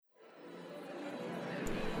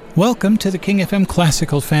Welcome to the King FM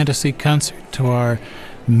Classical Fantasy Concert, to our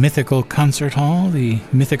mythical concert hall, the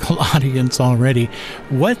mythical audience already.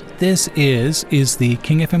 What this is the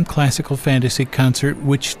King FM Classical Fantasy Concert,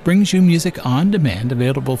 which brings you music on demand,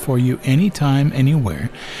 available for you anytime, anywhere.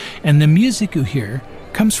 And the music you hear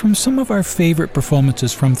comes from some of our favorite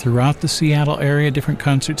performances from throughout the Seattle area, different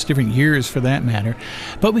concerts, different years for that matter,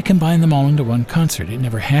 but we combine them all into one concert. It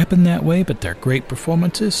never happened that way, but they're great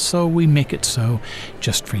performances, so we make it so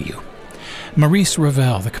just for you. Maurice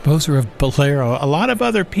Ravel, the composer of Bolero, a lot of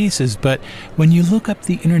other pieces, but when you look up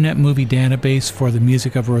the Internet Movie Database for the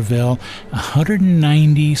music of Ravel,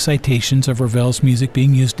 190 citations of Ravel's music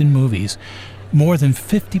being used in movies. More than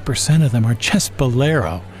 50% of them are just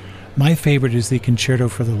Bolero. My favorite is the Concerto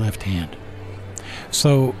for the Left Hand.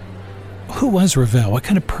 So, who was Ravel? What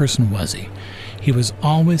kind of person was he? He was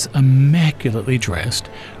always immaculately dressed,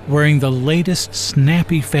 wearing the latest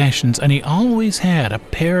snappy fashions, and he always had a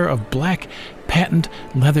pair of black patent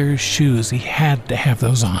leather shoes. He had to have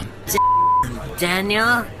those on.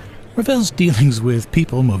 Daniel? Ravel's dealings with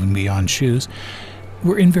people, moving beyond shoes,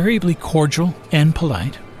 were invariably cordial and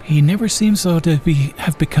polite. He never seems, though, to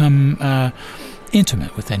have become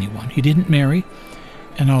intimate with anyone. He didn't marry,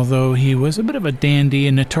 and although he was a bit of a dandy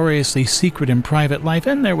and notoriously secret in private life,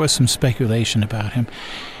 and there was some speculation about him,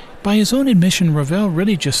 by his own admission, Ravel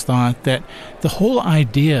really just thought that the whole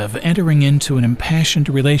idea of entering into an impassioned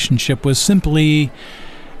relationship was simply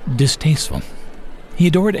distasteful. He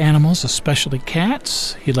adored animals, especially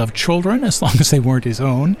cats. He loved children, as long as they weren't his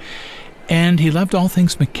own. And he loved all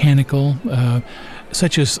things mechanical,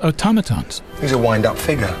 such as automatons. He's a wind-up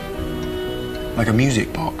figure, like a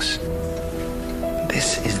music box.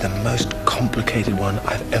 This is the most complicated one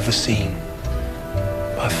I've ever seen,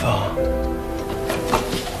 by far.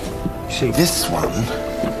 You see, this one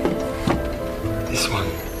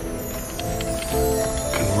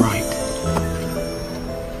can write.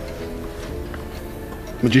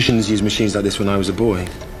 Magicians used machines like this when I was a boy.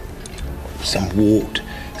 Some walked,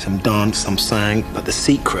 some danced, some sang, but the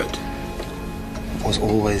secret was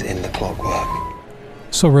always in the clockwork.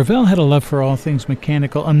 So Ravel had a love for all things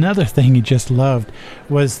mechanical. Another thing he just loved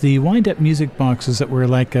was the wind-up music boxes that were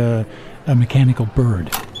like a mechanical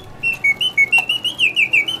bird.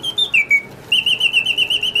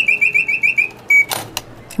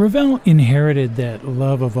 Ravel inherited that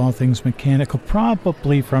love of all things mechanical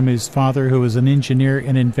probably from his father, who was an engineer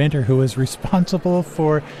and inventor who was responsible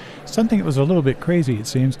for something that was a little bit crazy, it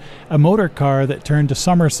seems, a motor car that turned to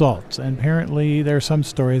somersaults, and apparently there are some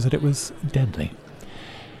stories that it was deadly.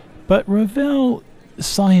 But Ravel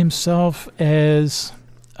saw himself as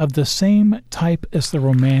of the same type as the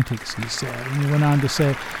Romantics, he said. And he went on to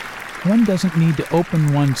say, one doesn't need to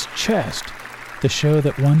open one's chest to show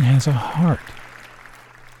that one has a heart.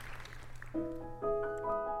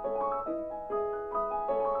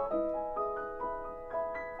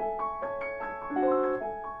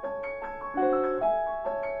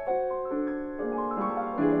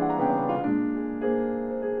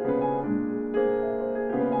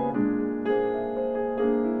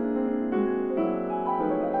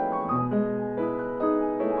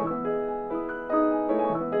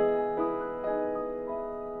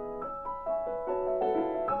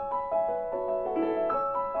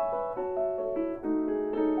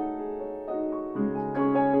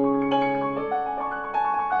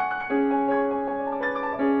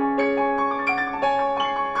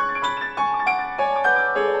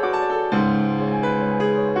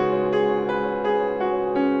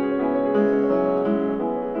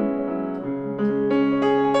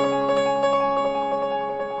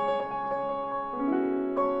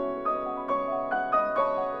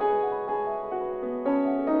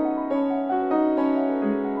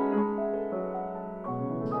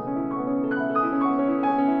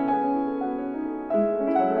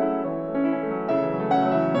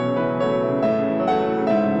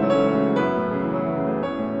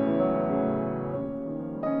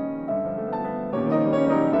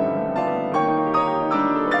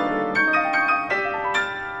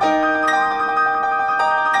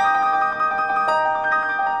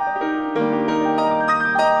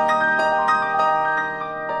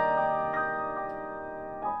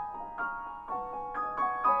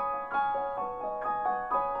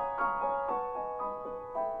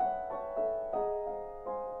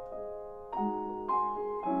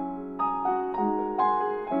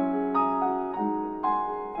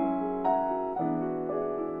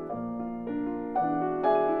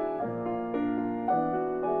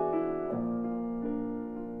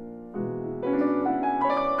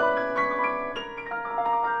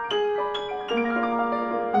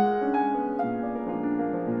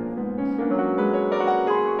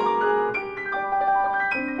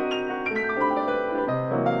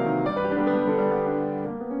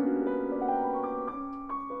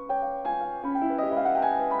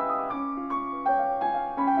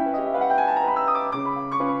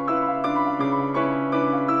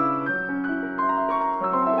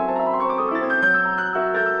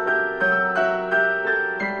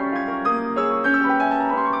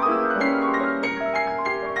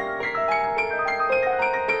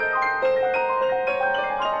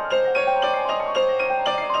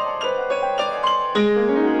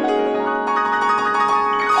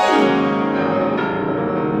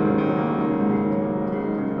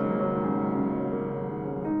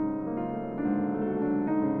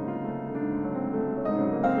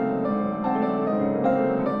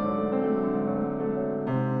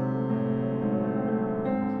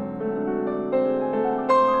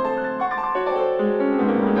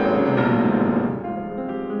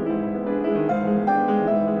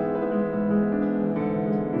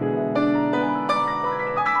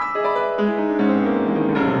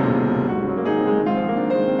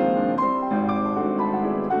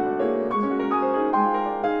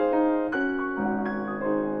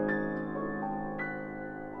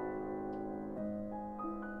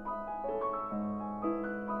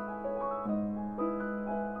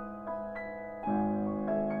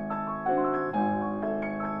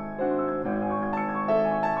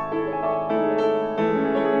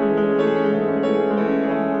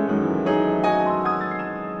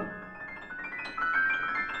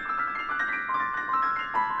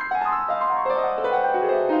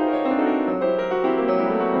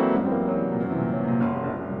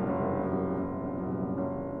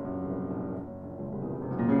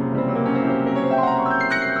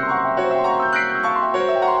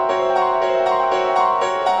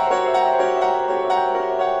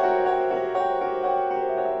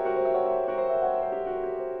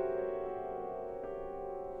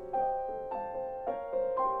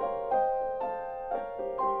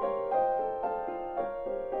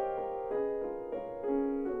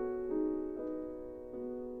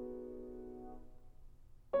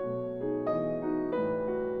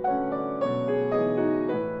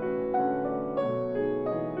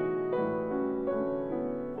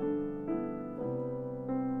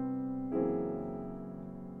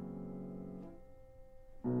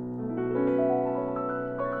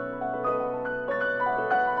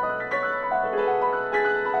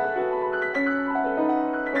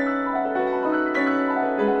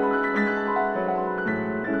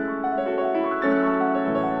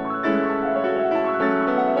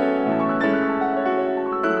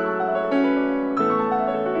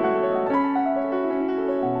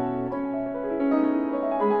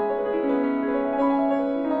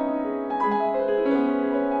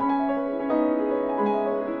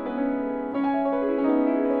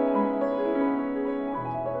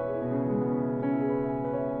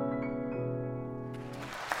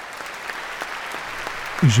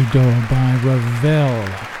 Jeux by Ravel.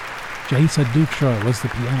 Giesa Dutra was the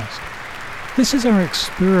pianist. This is our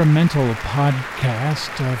experimental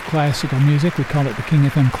podcast of classical music. We call it the King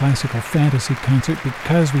FM Classical Fantasy Concert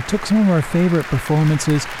because we took some of our favorite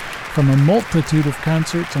performances from a multitude of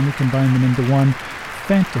concerts and we combined them into one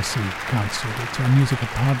fantasy concert. It's our musical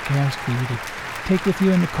podcast for you to take with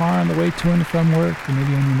you in the car on the way to and from work or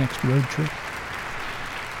maybe on your next road trip.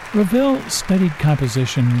 Ravel studied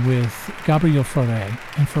composition with Gabriel Fauré,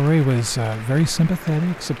 and Fauré was very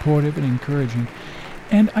sympathetic, supportive, and encouraging.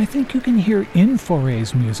 And I think you can hear in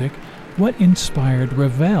Fauré's music what inspired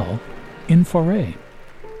Ravel in Fauré.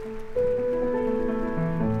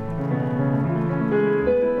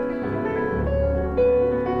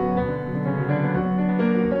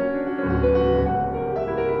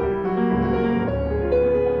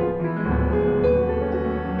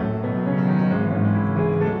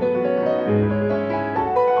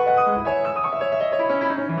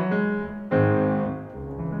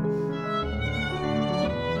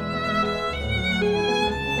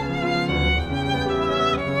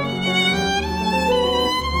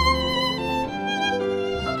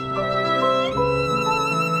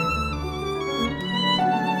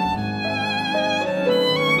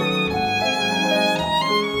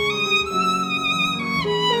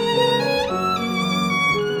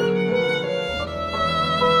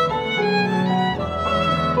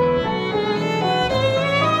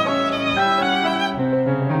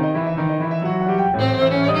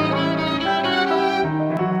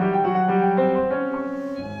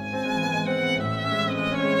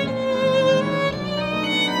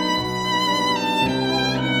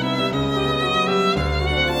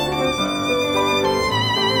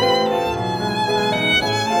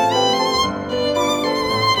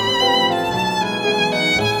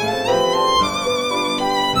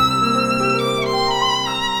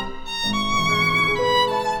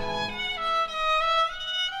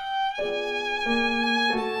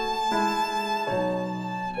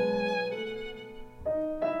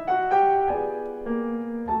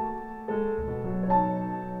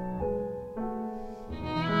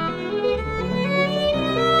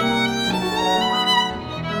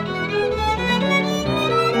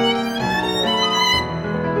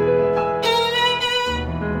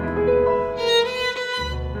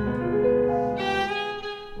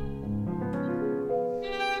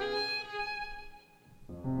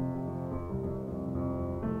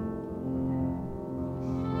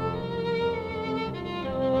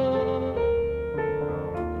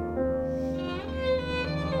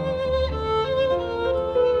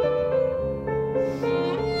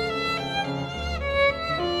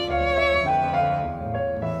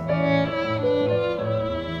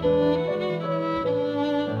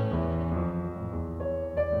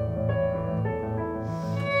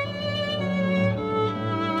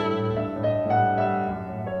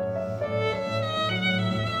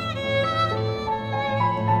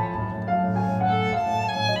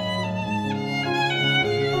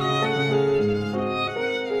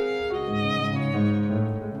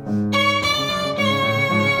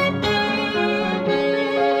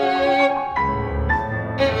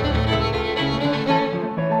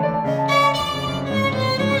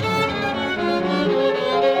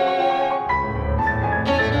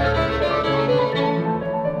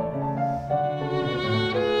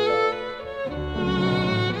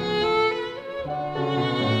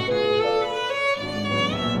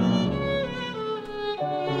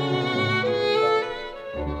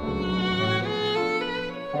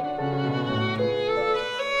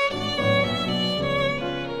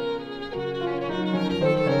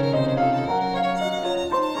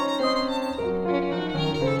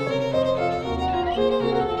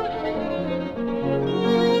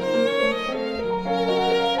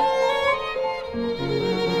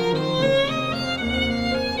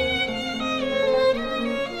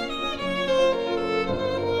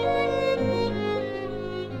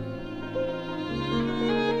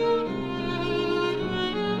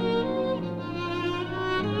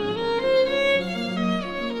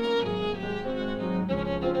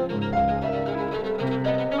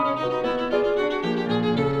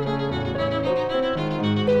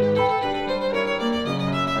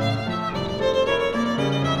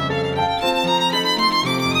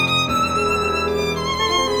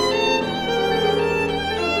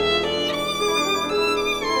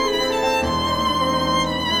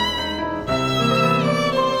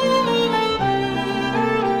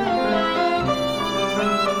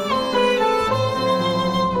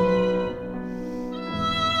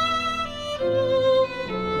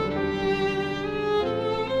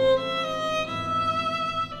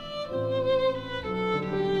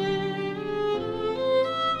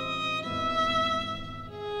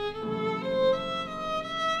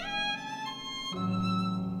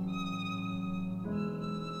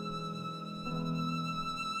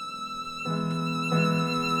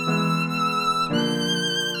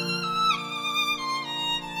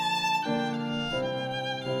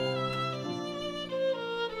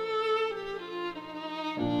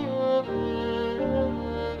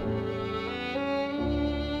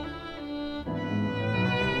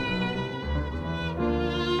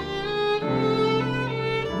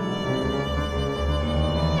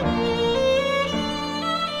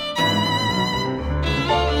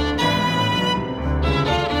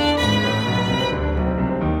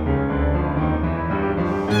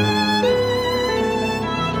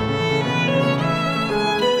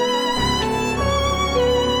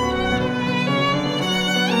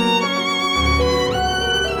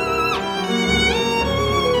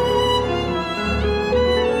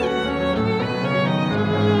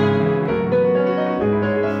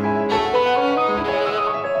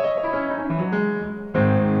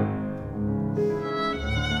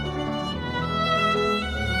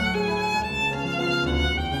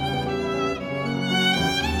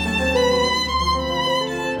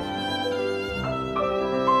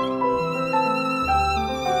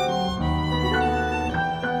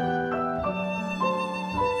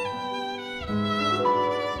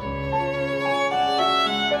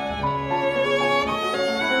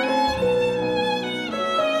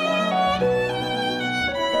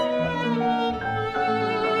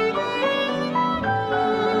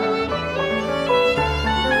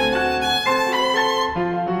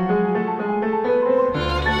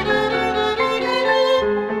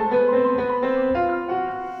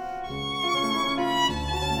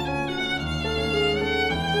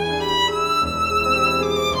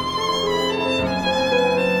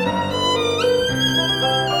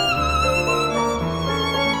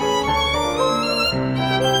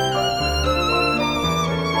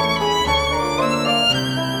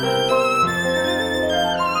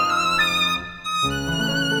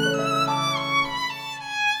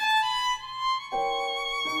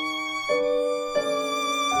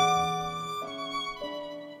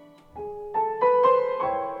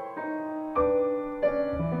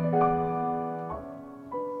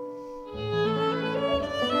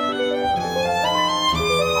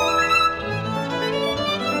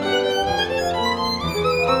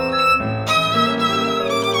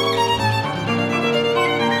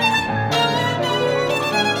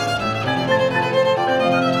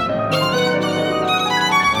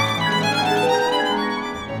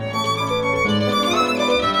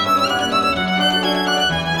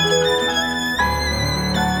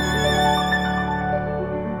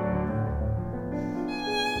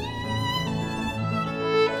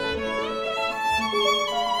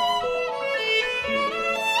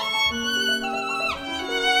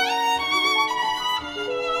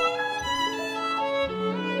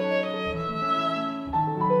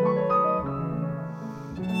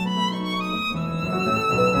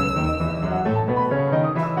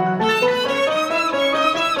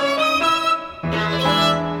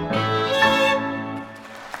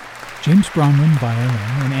 James Bronwyn,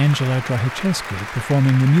 violin, and Angela Draghicescu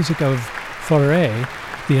performing the music of Fauré,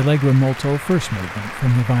 the Allegro molto first movement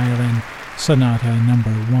from the violin Sonata number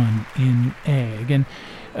 1 in A. Again,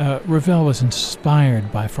 Ravel was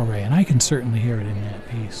inspired by Fauré, and I can certainly hear it in that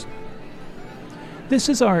piece. This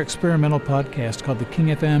is our experimental podcast called the King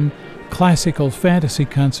FM Classical Fantasy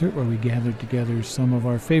Concert, where we gathered together some of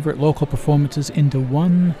our favorite local performances into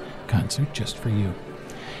one concert just for you.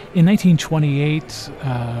 In 1928,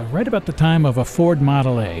 right about the time of a Ford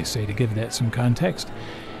Model A, say to give that some context,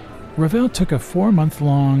 Ravel took a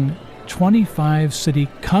 4-month-long 25-city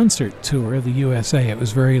concert tour of the USA. It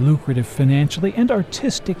was very lucrative financially and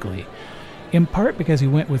artistically, in part because he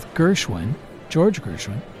went with Gershwin, George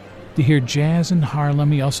Gershwin, to hear jazz in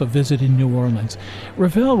Harlem. He also visited New Orleans.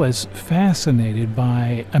 Ravel was fascinated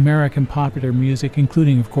by American popular music,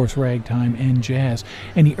 including, of course, ragtime and jazz.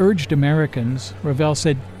 And he urged Americans, Ravel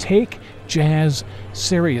said, take jazz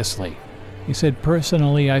seriously. He said,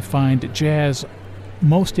 personally, I find jazz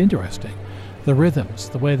most interesting. The rhythms,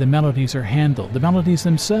 the way the melodies are handled, the melodies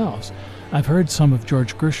themselves. I've heard some of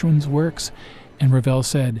George Gershwin's works, and Ravel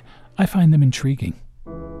said, I find them intriguing.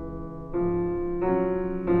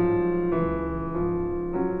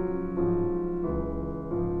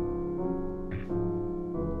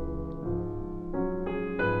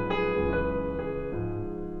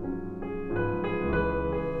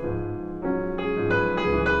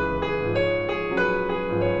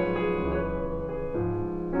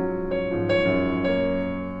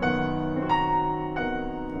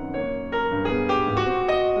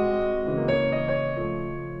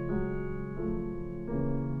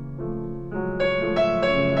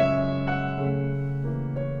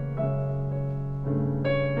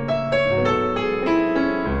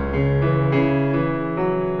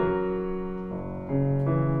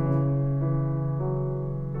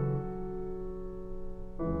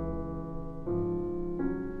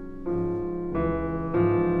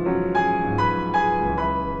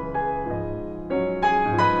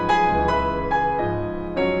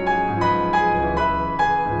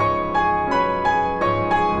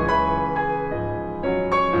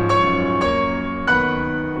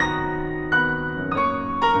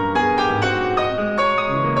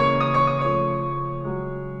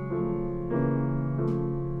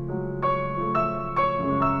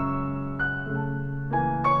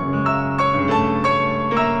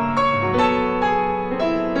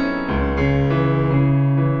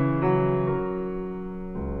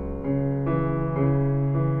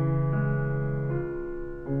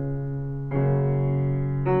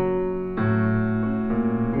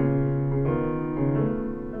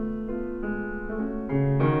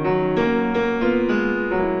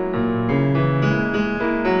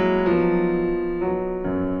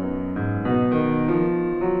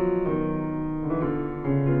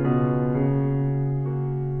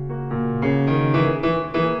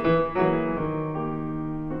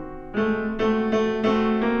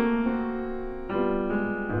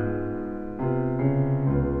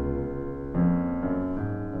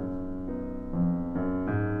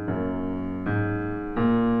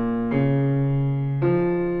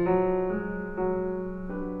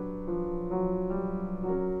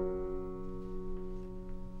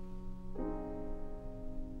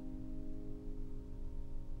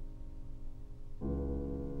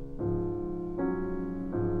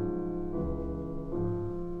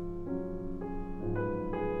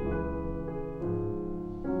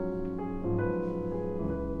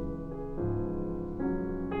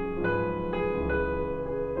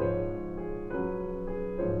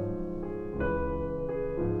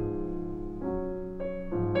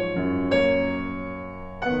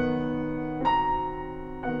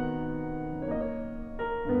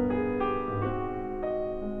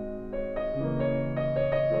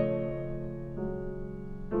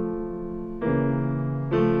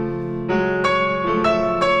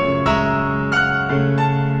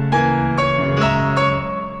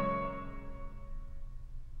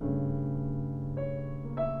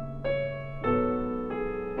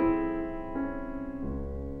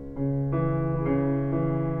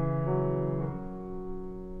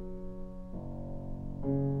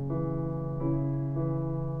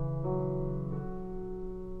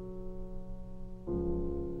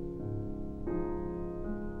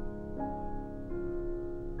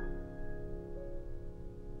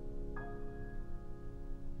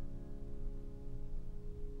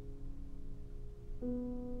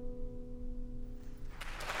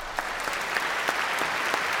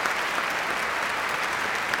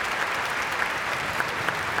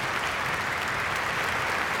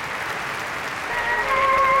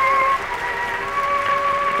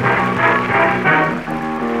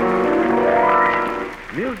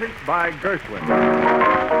 Music by Gershwin.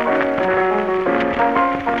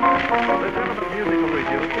 This intimate musical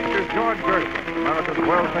review features George Gershwin, America's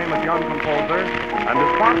world-famous young composer, and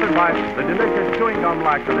is sponsored by the delicious chewing gum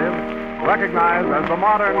laxative, recognized as the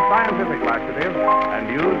modern scientific laxative and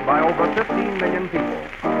used by over 15 million people.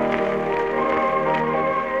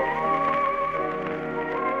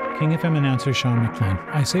 King FM announcer Sean McLean.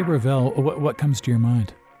 I say Ravel, what comes to your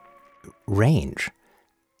mind? Range.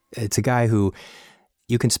 It's a guy who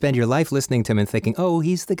you can spend your life listening to him and thinking, oh,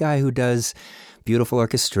 he's the guy who does beautiful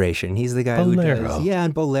orchestration. He's the guy Bolero. who does,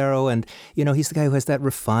 and Bolero. And, you know, he's the guy who has that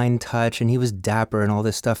refined touch and he was dapper and all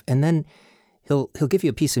this stuff. And then he'll give you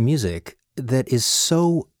a piece of music that is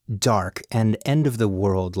so dark and end of the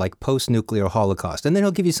world, like post-nuclear Holocaust. And then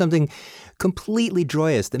he'll give you something completely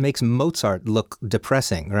joyous that makes Mozart look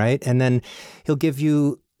depressing, right? And then he'll give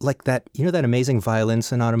you like that, you know, that amazing violin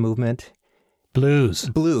sonata movement? Blues.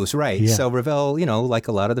 Blues, right. Yeah. So Ravel, like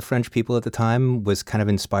a lot of the French people at the time, was kind of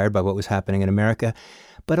inspired by what was happening in America.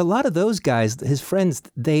 But a lot of those guys, his friends,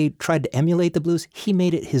 they tried to emulate the blues. He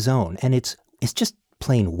made it his own. And it's just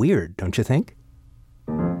plain weird, don't you think?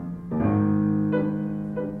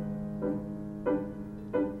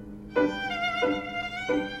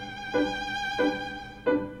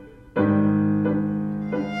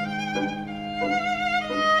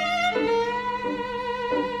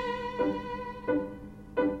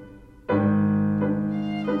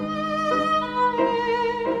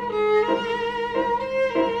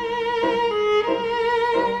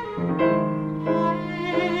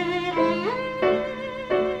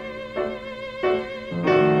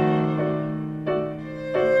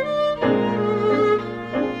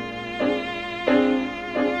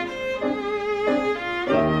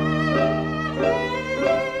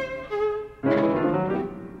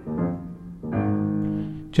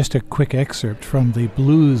 Just a quick excerpt from the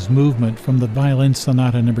blues movement from the Violin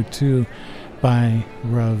Sonata No. 2 by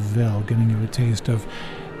Ravel, giving you a taste of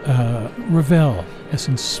Ravel as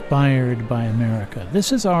inspired by America.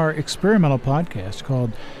 This is our experimental podcast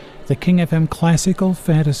called the King FM Classical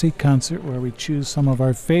Fantasy Concert, where we choose some of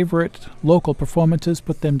our favorite local performances,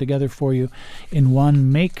 put them together for you in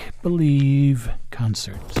one make-believe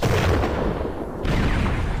concert.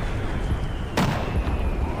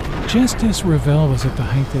 Just as Ravel was at the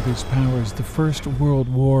height of his powers, the First World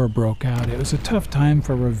War broke out. It was a tough time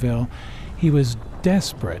for Ravel. He was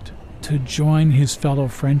desperate to join his fellow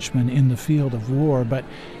Frenchmen in the field of war, but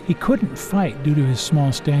he couldn't fight due to his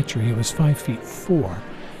small stature. He was 5'4".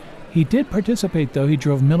 He did participate, though. He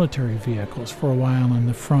drove military vehicles for a while on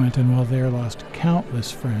the front, and while there lost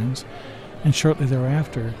countless friends. And shortly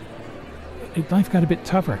thereafter, life got a bit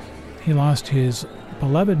tougher. He lost his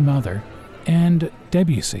beloved mother, and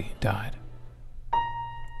Debussy died.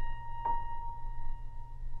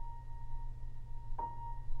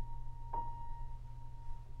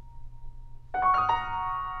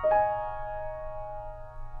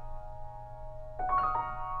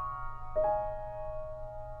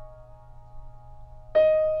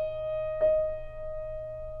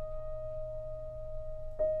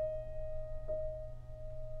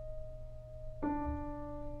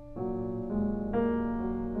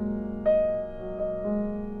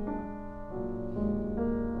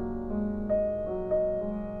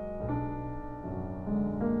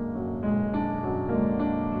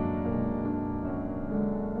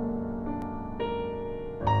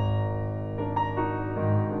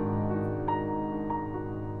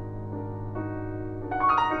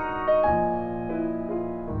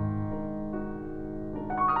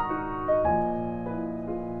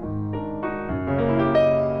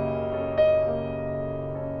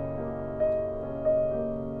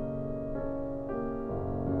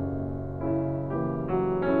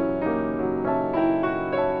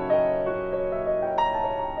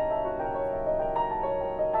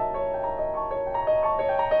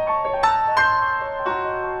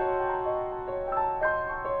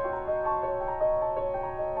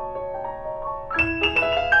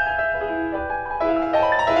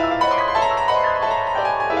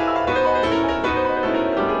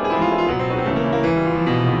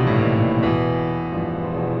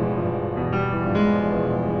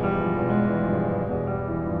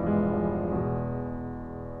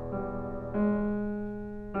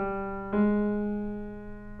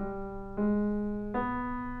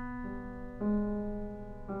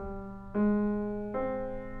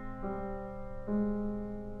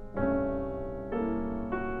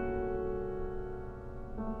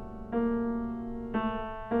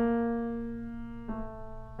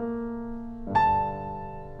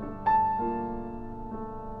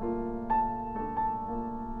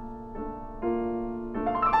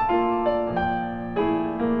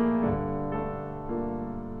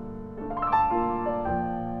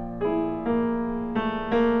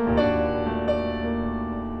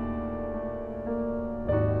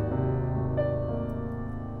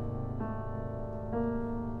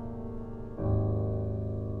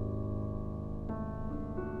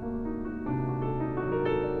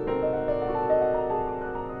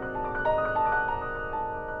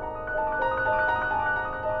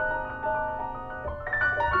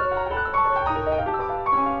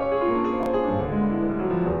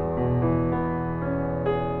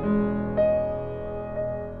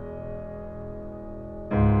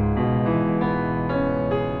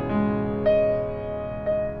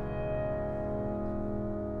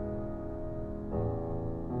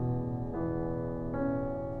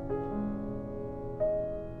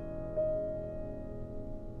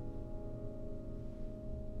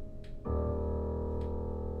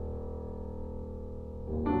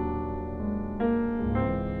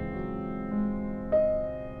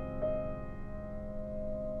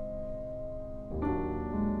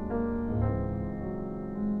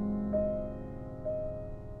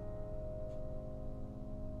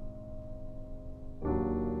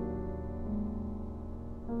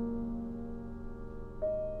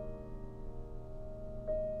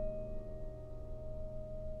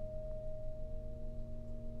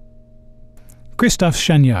 Christophe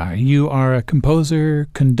Chagnard, you are a composer,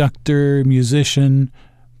 conductor, musician,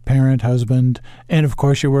 parent, husband, and of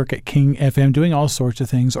course you work at King FM doing all sorts of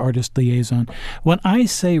things, artist liaison. When I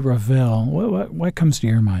say Ravel, what comes to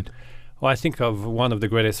your mind? Well, I think of one of the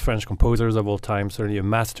greatest French composers of all time, certainly a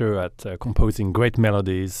master at composing great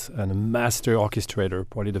melodies and a master orchestrator,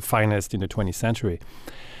 probably the finest in the 20th century.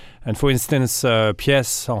 And for instance,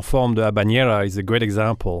 Pièce en forme de habanera is a great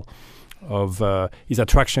example of his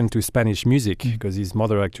attraction to Spanish music, because his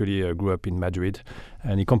mother actually grew up in Madrid.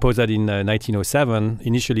 And he composed that in 1907,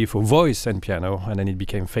 initially for voice and piano, and then it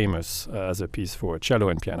became famous as a piece for cello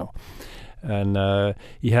and piano. And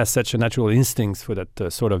he has such a natural instinct for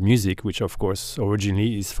that sort of music, which of course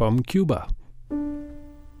originally is from Cuba.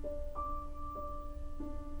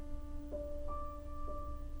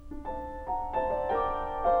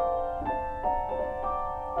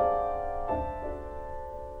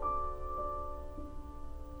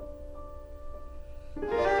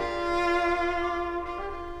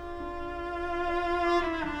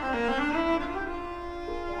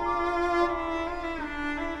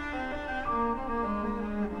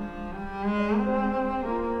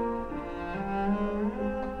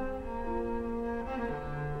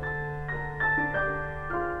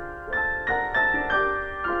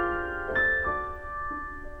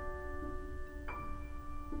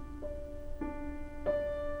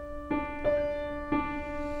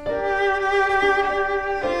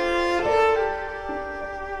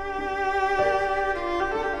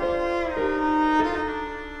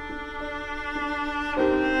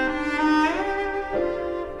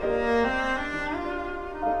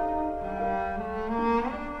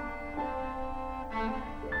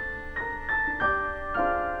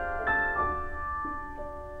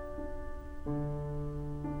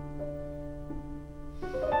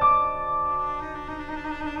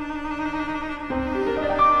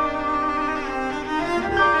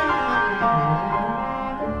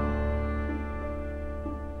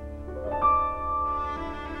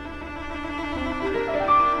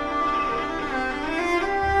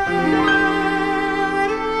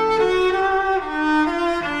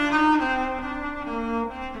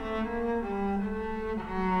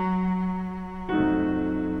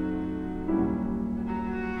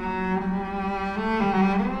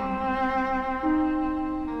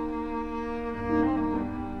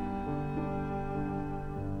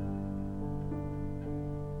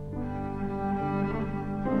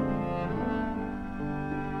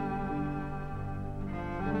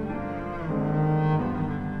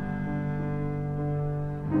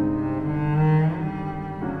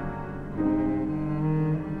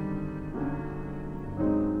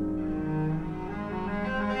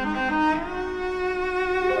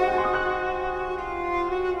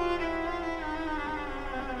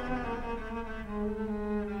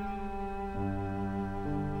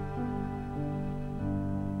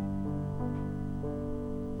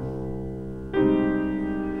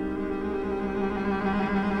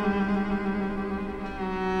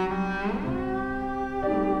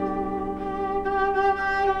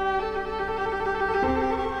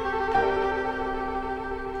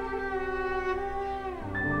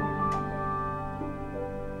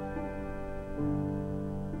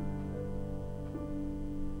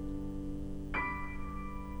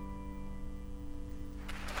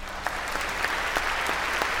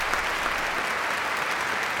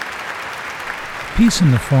 Piece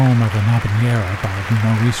in the form of an habanera by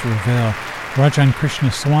Maurice Ravel. Rajan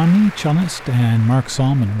Krishnaswamy, cellist, and Mark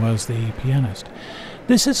Salman was the pianist.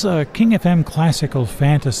 This is a King FM Classical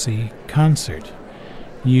Fantasy concert.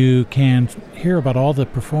 You can hear about all the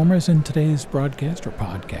performers in today's broadcast or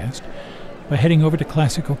podcast by heading over to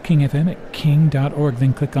Classical King FM at king.org,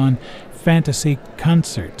 then click on Fantasy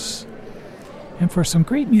Concerts. And for some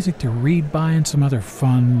great music to read by and some other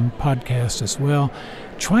fun podcasts as well,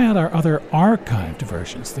 try out our other archived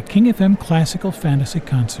versions, the King FM Classical Fantasy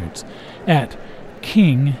Concerts at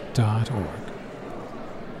king.org.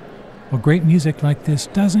 Well, great music like this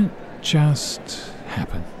doesn't just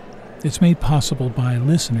happen. It's made possible by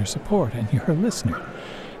listener support, and you're a listener.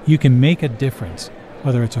 You can make a difference,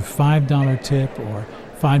 whether it's a $5 tip or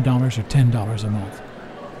 $5 or $10 a month.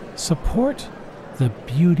 Support the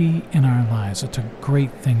beauty in our lives. It's a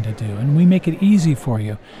great thing to do, and we make it easy for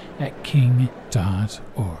you at king.org.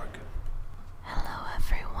 Hello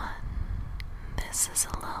everyone, this is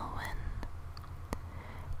Alowin,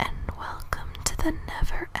 and welcome to the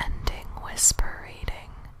never-ending whisper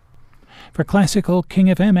reading. For Classical King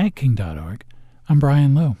FM at king.org, I'm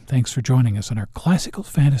Brian Lowe. Thanks for joining us on our Classical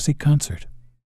Fantasy Concert.